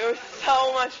awesome. It was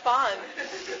so much fun.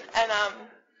 And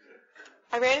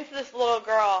I ran into this little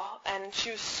girl, and she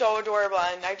was so adorable,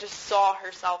 and I just saw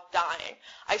herself dying.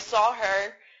 I saw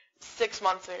her 6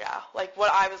 months ago, like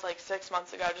what I was like 6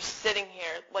 months ago, just sitting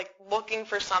here, like looking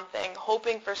for something,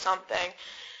 hoping for something,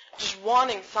 just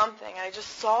wanting something. And I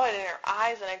just saw it in her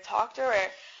eyes, and I talked to her,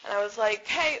 and I was like,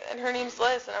 hey, and her name's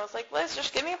Liz, and I was like, Liz,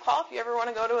 just give me a call if you ever want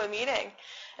to go to a meeting.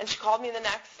 And she called me the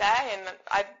next day, and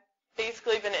I've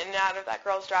basically been in and out of that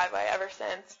girl's driveway ever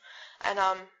since. And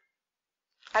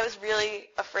I was really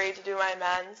afraid to do my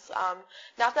amends.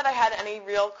 Not that I had any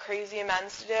real crazy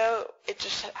amends to do. It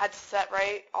just had to set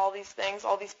right all these things,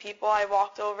 all these people I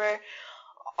walked over,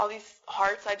 all these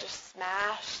hearts I just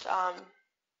smashed.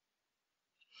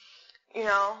 You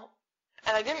know,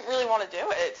 and I didn't really want to do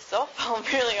it. It still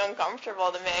felt really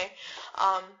uncomfortable to me.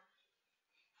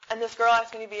 And this girl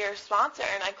asked me to be her sponsor,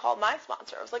 and I called my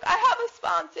sponsor. I was like, I have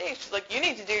a sponsee. She's like, you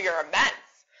need to do your amends.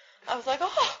 I was like,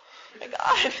 oh my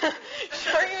God,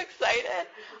 are you excited?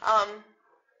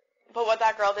 But what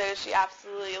that girl did is she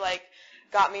absolutely like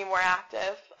got me more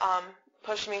active,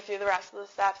 pushed me through the rest of the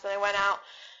steps, and I went out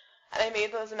and I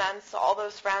made those amends to all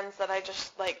those friends that I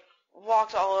just like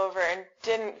walked all over and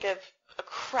didn't give a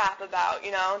crap about,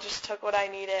 you know, just took what I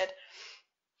needed.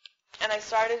 And I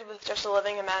started with just a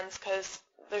living amends because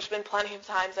there's been plenty of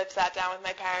times I've sat down with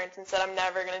my parents and said, I'm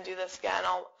never going to do this again.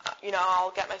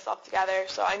 I'll get myself together.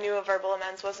 So I knew a verbal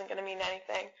amends wasn't going to mean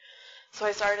anything. So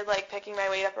I started like picking my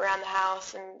weight up around the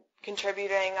house and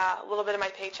contributing a little bit of my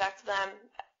paycheck to them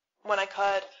when I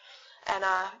could. And,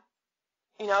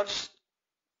 just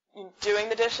doing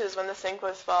the dishes when the sink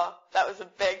was full. That was a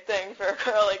big thing for a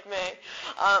girl like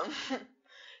me.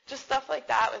 Just stuff like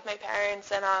that with my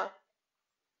parents. And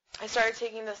I started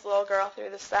taking this little girl through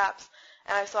the steps.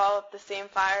 And I saw the same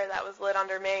fire that was lit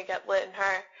under me get lit in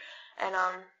her. And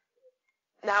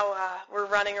now we're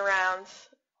running around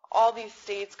all these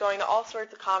states, going to all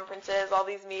sorts of conferences, all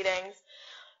these meetings.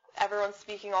 Everyone's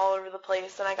speaking all over the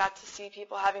place. And I got to see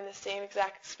people having the same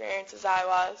exact experience as I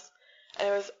was. And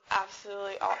it was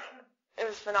absolutely awesome. It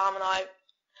was phenomenal.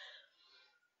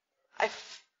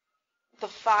 The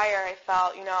fire I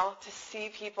felt, to see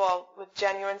people with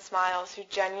genuine smiles who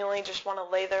genuinely just want to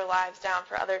lay their lives down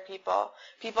for other people.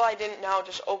 People I didn't know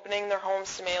just opening their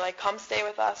homes to me, like, come stay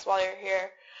with us while you're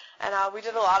here. And we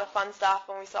did a lot of fun stuff,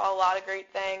 and we saw a lot of great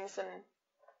things. And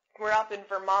we're up in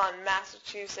Vermont,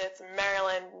 Massachusetts, and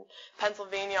Maryland, and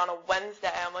Pennsylvania on a Wednesday.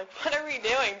 I'm like, what are we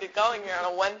doing to going here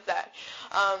on a Wednesday?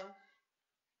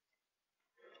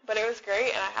 But it was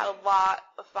great, and I had a lot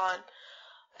of fun.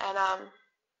 And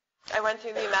I went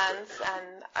through the amends,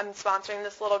 and I'm sponsoring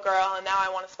this little girl, and now I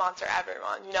want to sponsor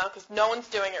everyone, because no one's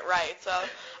doing it right, so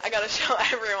I got to show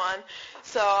everyone.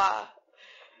 So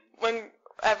when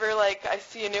ever, like, I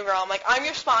see a new girl, I'm like, I'm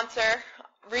your sponsor.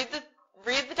 Read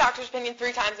the doctor's opinion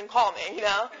 3 times and call me, you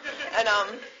know? And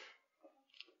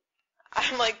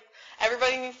I'm like,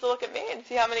 everybody needs to look at me and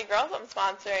see how many girls I'm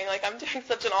sponsoring. Like, I'm doing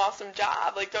such an awesome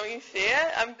job. Like, don't you see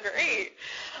it? I'm great.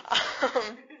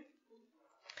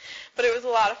 But it was a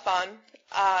lot of fun.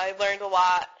 I learned a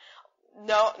lot.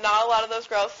 No, not a lot of those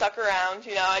girls stuck around.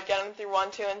 You know, I'd get them through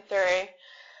 1, 2, and 3,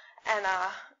 and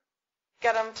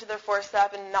get them to their 4th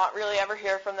step and not really ever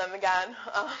hear from them again.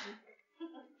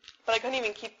 But I couldn't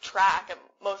even keep track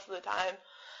most of the time.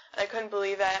 And I couldn't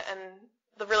believe it. And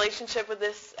the relationship with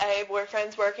this AA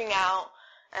boyfriend's working out,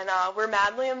 and we're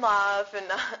madly in love. And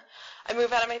I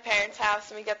move out of my parents' house,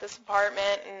 and we get this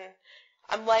apartment, and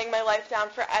I'm laying my life down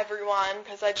for everyone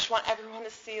because I just want everyone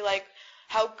to see, like,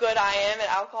 how good I am at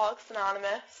Alcoholics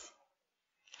Anonymous.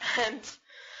 And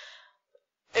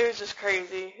it was just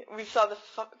crazy. We saw the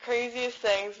craziest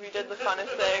things. We did the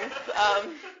funnest things.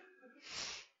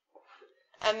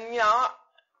 And, you know,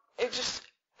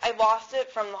 I lost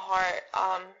it from the heart.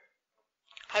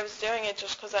 I was doing it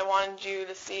just because I wanted you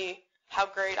to see how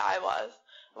great I was.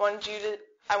 I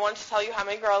wanted to tell you how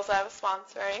many girls I was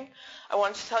sponsoring. I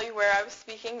wanted to tell you where I was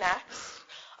speaking next.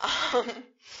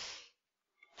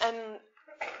 And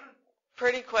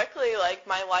pretty quickly, like,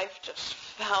 my life just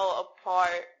fell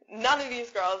apart. None of these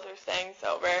girls are staying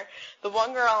sober. The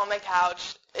one girl on my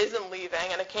couch isn't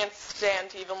leaving, and I can't stand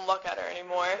to even look at her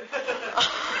anymore.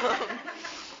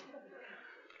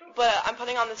 But I'm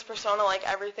putting on this persona like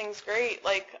everything's great.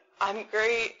 Like, I'm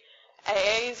great.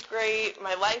 AA is great.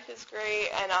 My life is great.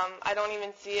 And I don't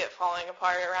even see it falling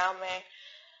apart around me.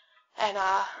 And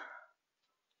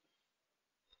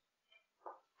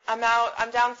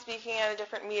I'm down speaking at a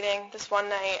different meeting this one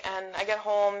night, and I get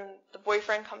home. The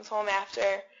boyfriend comes home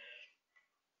after,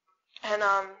 and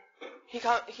he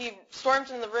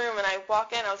storms in the room, and I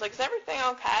walk in. I was like, "Is everything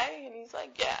okay?" And he's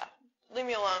like, "Yeah, leave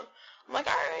me alone." I'm like,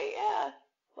 "All right, yeah,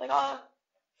 like,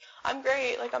 I'm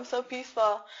great. Like, I'm so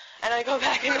peaceful." And I go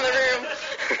back into the room,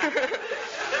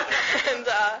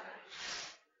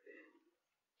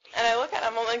 and I look at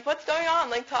him. I'm like, "What's going on?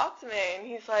 Like, talk to me." And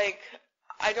he's like,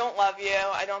 "I don't love you.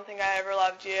 I don't think I ever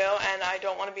loved you, and I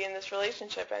don't want to be in this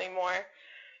relationship anymore."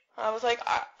 I was like,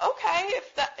 "Okay,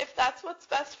 if that's what's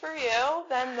best for you,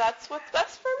 then that's what's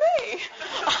best for me."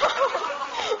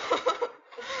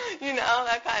 You know,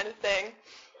 that kind of thing.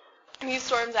 And he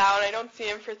storms out. I don't see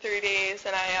him for 3 days,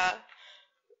 and I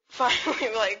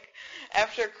finally, like,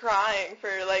 after crying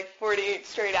for like 48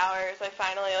 straight hours, I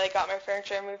finally, like, got my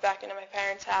furniture and moved back into my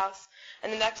parents' house.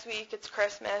 And the next week it's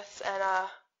Christmas, and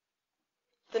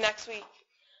the next week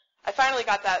I finally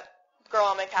got that girl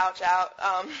on my couch out.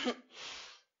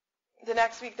 The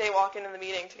next week they walk into the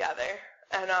meeting together,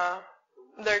 and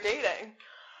they're dating.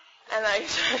 And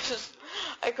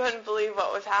I couldn't believe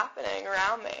what was happening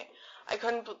around me. I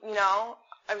couldn't, you know,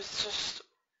 I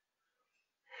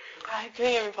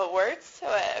couldn't even put words to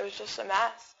it. It was just a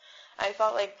mess. I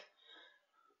felt like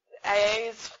AA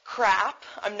is crap.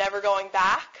 I'm never going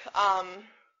back.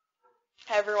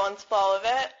 Everyone's full of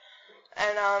it.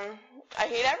 And I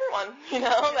hate everyone, you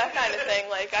know, that kind of thing.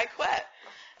 Like, I quit.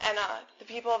 And the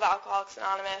people of Alcoholics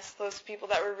Anonymous, those people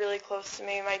that were really close to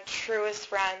me, my truest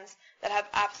friends that have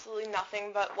absolutely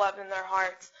nothing but love in their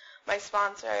hearts, my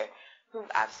sponsor, who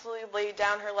absolutely laid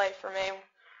down her life for me.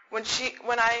 When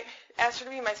I asked her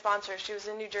to be my sponsor, she was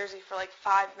in New Jersey for like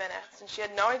 5 minutes, and she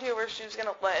had no idea where she was going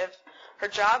to live. Her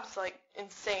job's like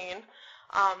insane.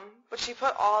 But she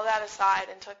put all that aside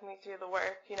and took me through the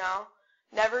work, you know.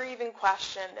 Never even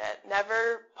questioned it.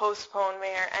 Never postponed me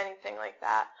or anything like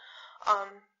that.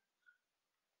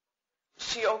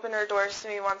 She opened her doors to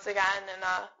me once again, and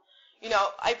you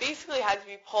know, I basically had to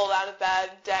be pulled out of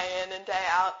bed day in and day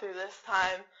out through this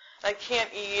time. I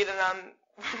can't eat, and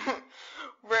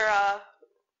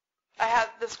I had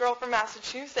this girl from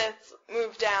Massachusetts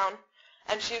move down,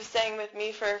 and she was staying with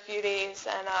me for a few days,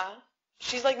 and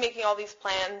she's like making all these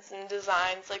plans and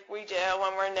designs like we do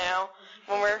when we're new,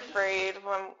 when we're afraid,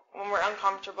 when we're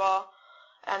uncomfortable,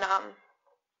 and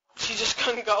she just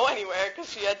couldn't go anywhere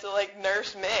because she had to like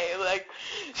nurse me, like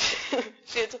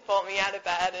she had to pull me out of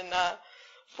bed and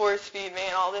force feed me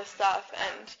and all this stuff,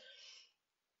 and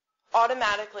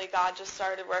automatically God just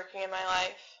started working in my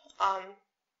life.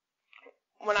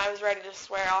 When I was ready to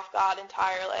swear off God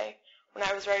entirely, when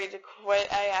I was ready to quit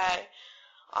AA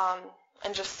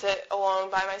and just sit alone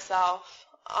by myself,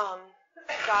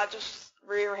 God just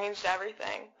rearranged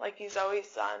everything like He's always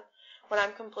done. When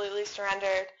I'm completely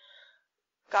surrendered,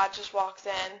 God just walks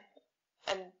in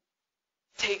and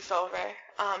takes over.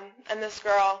 And this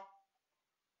girl,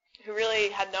 who really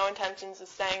had no intentions of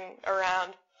staying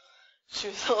around, she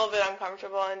was a little bit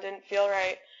uncomfortable and didn't feel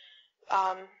right,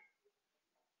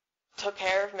 took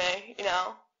care of me, you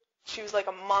know. She was like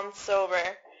a month sober,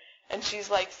 and she's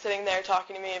like sitting there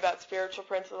talking to me about spiritual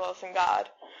principles and God.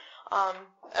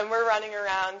 And we're running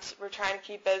around, we're trying to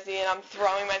keep busy, and I'm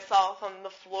throwing myself on the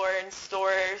floor in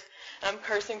stores, and I'm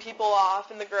cursing people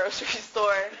off in the grocery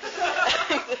store.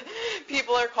 And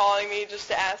people are calling me just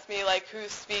to ask me, like,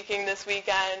 who's speaking this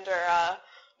weekend, or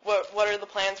what are the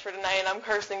plans for tonight, and I'm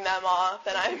cursing them off,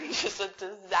 and I'm just a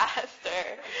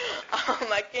disaster.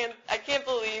 I can't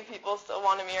believe people still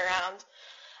wanted me around.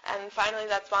 And finally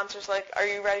that sponsor's like, are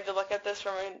you ready to look at this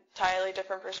from an entirely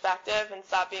different perspective and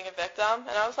stop being a victim?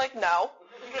 And I was like, no.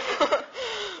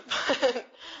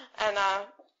 And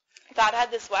God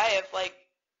had this way of, like,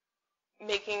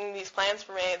 making these plans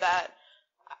for me that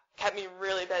kept me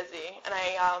really busy. And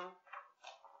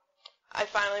I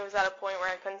finally was at a point where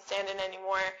I couldn't stand it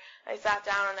anymore. I sat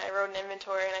down and I wrote an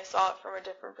inventory, and I saw it from a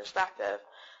different perspective.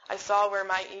 I saw where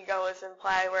my ego was in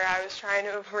play, where I was trying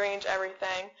to arrange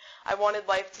everything. I wanted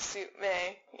life to suit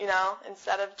me, you know,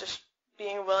 instead of just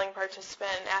being a willing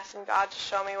participant and asking God to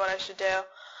show me what I should do.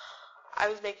 I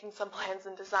was making some plans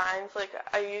and designs like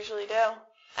I usually do.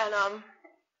 And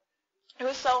it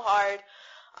was so hard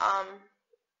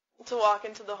to walk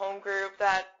into the home group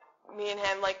that me and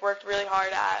him, like, worked really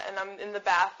hard at, and I'm in the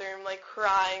bathroom, like,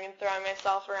 crying and throwing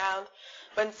myself around.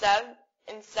 But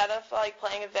instead of, like,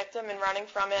 playing a victim and running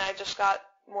from it, I just got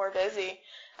more busy.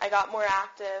 I got more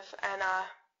active, and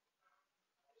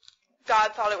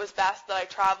God thought it was best that I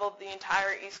traveled the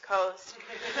entire East Coast.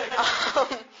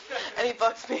 And he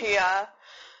booked me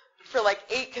for, like,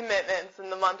 8 commitments in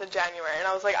the month of January. And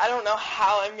I was like, I don't know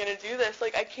how I'm going to do this.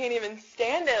 Like, I can't even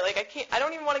stand it. Like, I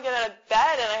don't even want to get out of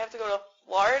bed, and I have to go to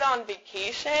Florida on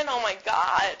vacation. Oh, my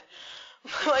God.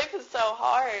 My life is so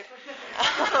hard.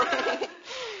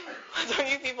 Don't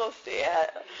you people see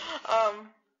it?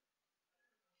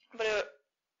 But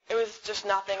it was just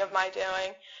nothing of my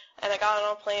doing. And I got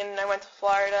on a plane and I went to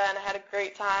Florida, and I had a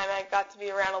great time. I got to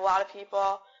be around a lot of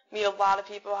people, meet a lot of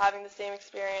people having the same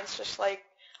experience, just like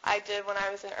I did when I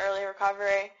was in early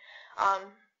recovery.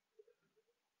 And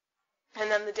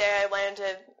then the day I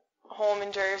landed home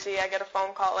in Jersey, I get a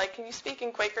phone call like, can you speak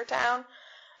in Quakertown?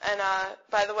 And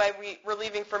by the way, we're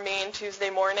leaving for Maine Tuesday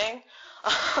morning.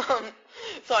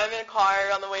 So I'm in a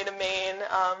car on the way to Maine.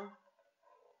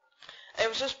 It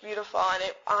was just beautiful, and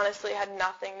it honestly had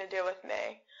nothing to do with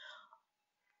me.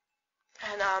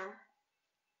 And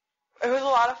it was a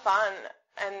lot of fun,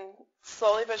 and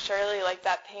slowly but surely, like,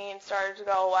 that pain started to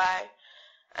go away.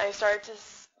 And I started to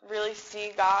really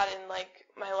see God in, like,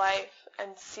 my life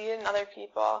and see it in other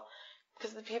people,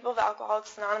 because the people of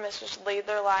Alcoholics Anonymous just laid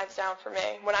their lives down for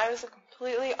me. When I was a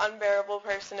completely unbearable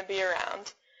person to be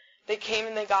around, they came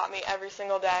and they got me every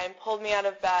single day and pulled me out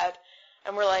of bed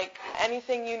and were like,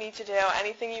 anything you need to do,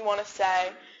 anything you want to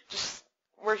say, just,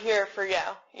 we're here for you,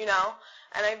 you know?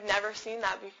 And I've never seen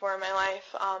that before in my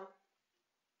life.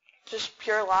 Just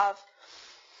pure love.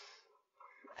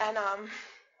 And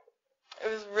it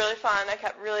was really fun. I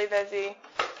kept really busy.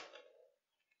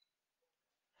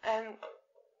 And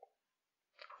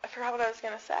I forgot what I was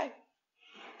going to say.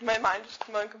 My mind just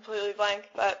went completely blank,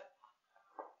 but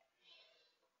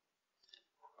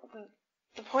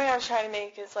the point I was trying to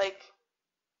make is, like,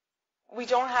 we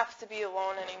don't have to be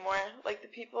alone anymore. Like, the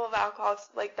people of Alcoholics,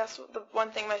 like, that's the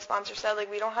one thing my sponsor said,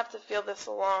 like, we don't have to feel this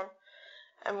alone,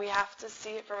 and we have to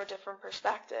see it from a different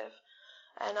perspective.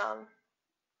 And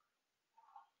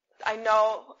I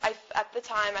know, at the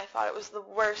time, I thought it was the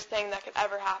worst thing that could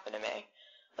ever happen to me.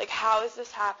 Like, how is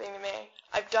this happening to me?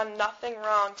 I've done nothing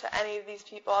wrong to any of these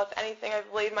people. If anything,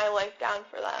 I've laid my life down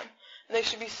for them, and they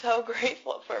should be so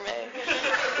grateful for me.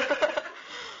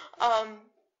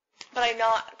 But I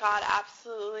know God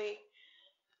absolutely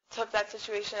took that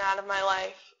situation out of my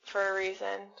life for a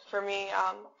reason. For me,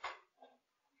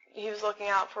 he was looking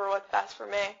out for what's best for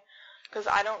me, because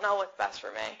I don't know what's best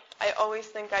for me. I always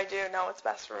think I do know what's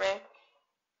best for me,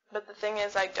 but the thing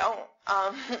is I don't.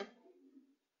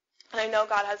 And I know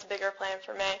God has a bigger plan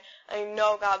for me. I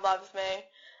know God loves me.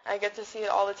 I get to see it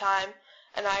all the time.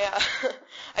 And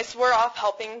I swore off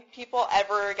helping people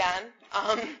ever again.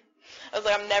 I was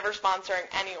like, I'm never sponsoring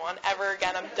anyone ever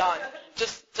again. I'm done.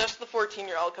 Just the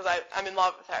 14-year-old, because I'm in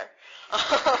love with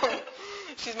her.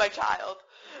 She's my child.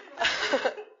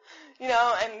 You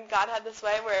know, and God had this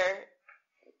way where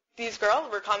these girls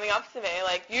were coming up to me.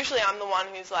 Like, usually I'm the one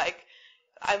who's like,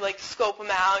 I, like, scope them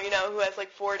out, you know, who has,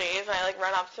 like, 4 days, and I, like,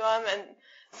 run up to them, and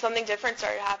something different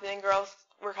started happening. Girls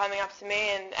were coming up to me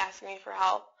and asking me for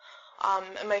help,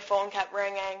 and my phone kept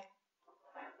ringing.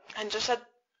 And just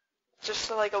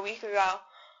like a week ago,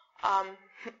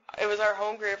 it was our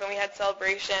home group, and we had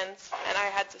celebrations, and I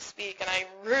had to speak, and I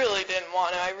really didn't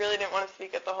want to. I really didn't want to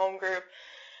speak at the home group.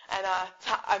 And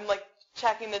I'm, like,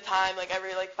 checking the time, like,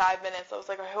 every, like, 5 minutes. I was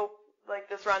like, I hope, like,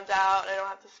 this runs out, and I don't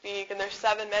have to speak. And there's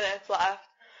 7 minutes left.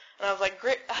 And I was like,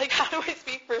 great, like, how do I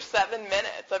speak for 7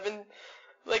 minutes? I've been,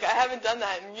 like, I haven't done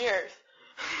that in years.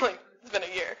 Like, it's been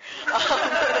a year.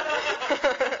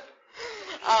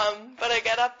 But I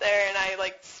get up there, and I,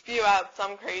 like, spew out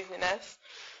some craziness.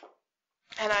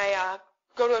 And I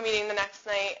go to a meeting the next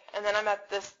night, and then I'm at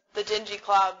the dingy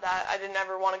club that I didn't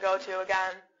ever want to go to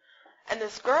again. And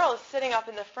this girl is sitting up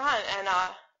in the front, and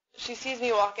she sees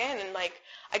me walk in, and, like,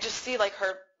 I just see, like,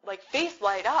 her, like, face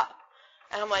light up.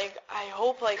 And I'm like, I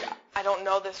hope, like, I don't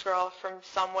know this girl from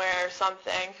somewhere or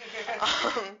something,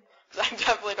 because I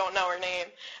definitely don't know her name.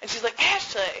 And she's like,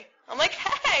 Ashley. I'm like,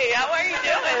 hey, how are you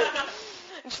doing?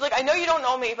 And she's like, I know you don't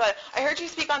know me, but I heard you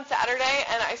speak on Saturday,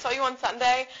 and I saw you on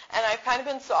Sunday, and I've kind of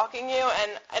been stalking you,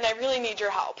 and I really need your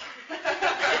help.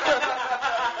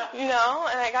 You know?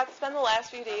 And I got to spend the last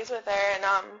few days with her, and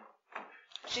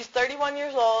she's 31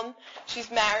 years old. She's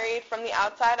married. From the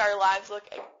outside, our lives look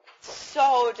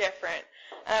so different.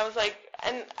 And I was like,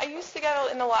 and I used to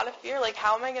get in a lot of fear, like,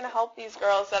 how am I going to help these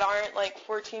girls that aren't, like,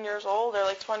 14 years old or,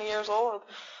 like, 20 years old?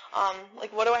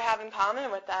 Like, what do I have in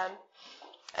common with them?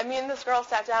 And me and this girl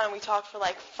sat down, and we talked for,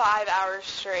 like, 5 hours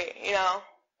straight, you know?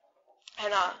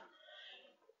 And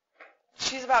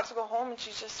she's about to go home, and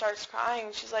she just starts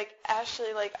crying. She's like,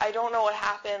 Ashley, like, I don't know what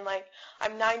happened. Like,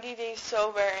 I'm 90 days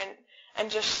sober, and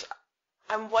just,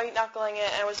 I'm white-knuckling it,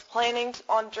 and I was planning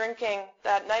on drinking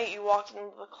that night you walked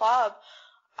into the club.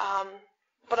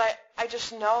 But I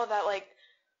just know that, like,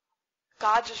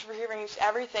 God just rearranged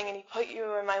everything, and he put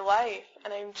you in my life,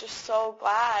 and I'm just so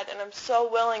glad, and I'm so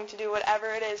willing to do whatever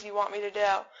it is you want me to do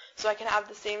so I can have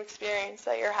the same experience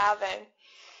that you're having.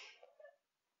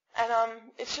 And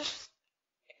it's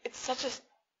such a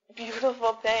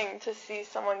beautiful thing to see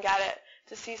someone get it,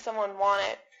 to see someone want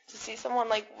it, to see someone,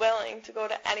 like, willing to go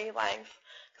to any length.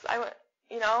 Because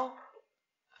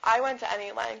I went to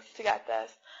any length to get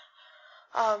this.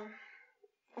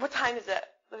 What time is it?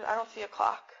 I don't see a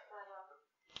clock.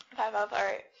 5 up, all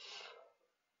right.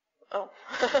 Oh,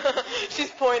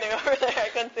 she's pointing over there. I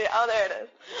couldn't see it. Oh, there it is.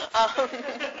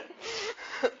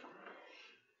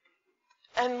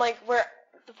 And, like,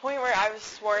 the point where I was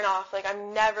sworn off, like,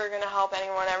 I'm never going to help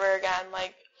anyone ever again.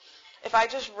 Like, if I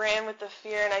just ran with the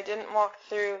fear and I didn't walk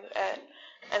through it,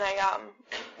 and I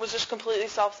was just completely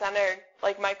self-centered,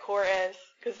 like my core is,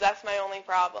 because that's my only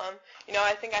problem. You know,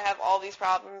 I think I have all these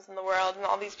problems in the world, and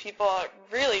all these people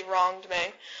really wronged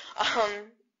me.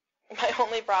 My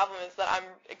only problem is that I'm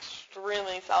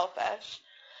extremely selfish.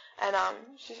 And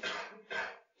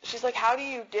she's like, how do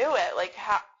you do it? Like,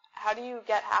 how do you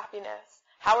get happiness?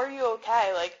 How are you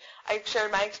okay? Like, I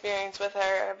shared my experience with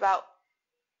her about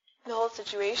the whole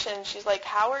situation. She's like,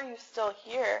 how are you still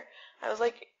here? I was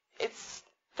like, it's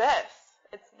this.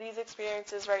 It's these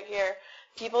experiences right here.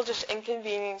 People just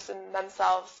inconveniencing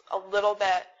themselves a little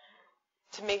bit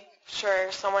to make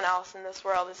sure someone else in this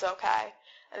world is okay.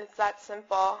 And it's that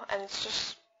simple, and it's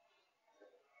just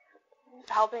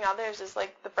helping others is,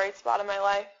 like, the bright spot of my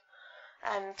life.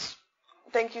 And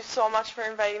thank you so much for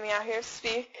inviting me out here to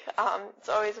speak. It's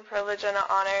always a privilege and an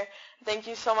honor. Thank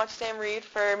you so much, Sam Reed,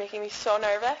 for making me so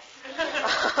nervous.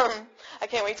 I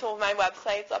can't wait till my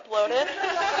website's uploaded.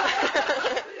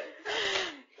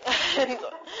 And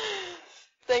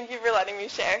thank you for letting me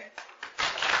share.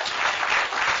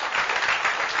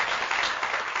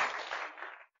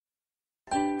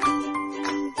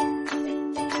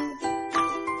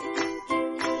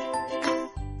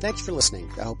 Thanks for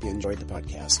listening. I hope you enjoyed the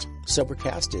podcast.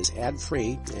 Sobercast is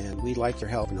ad-free, and we'd like your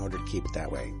help in order to keep it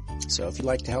that way. So if you'd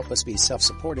like to help us be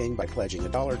self-supporting by pledging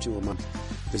 $1 or $2 a month,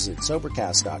 visit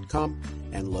Sobercast.com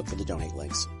and look for the donate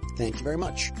links. Thank you very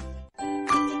much.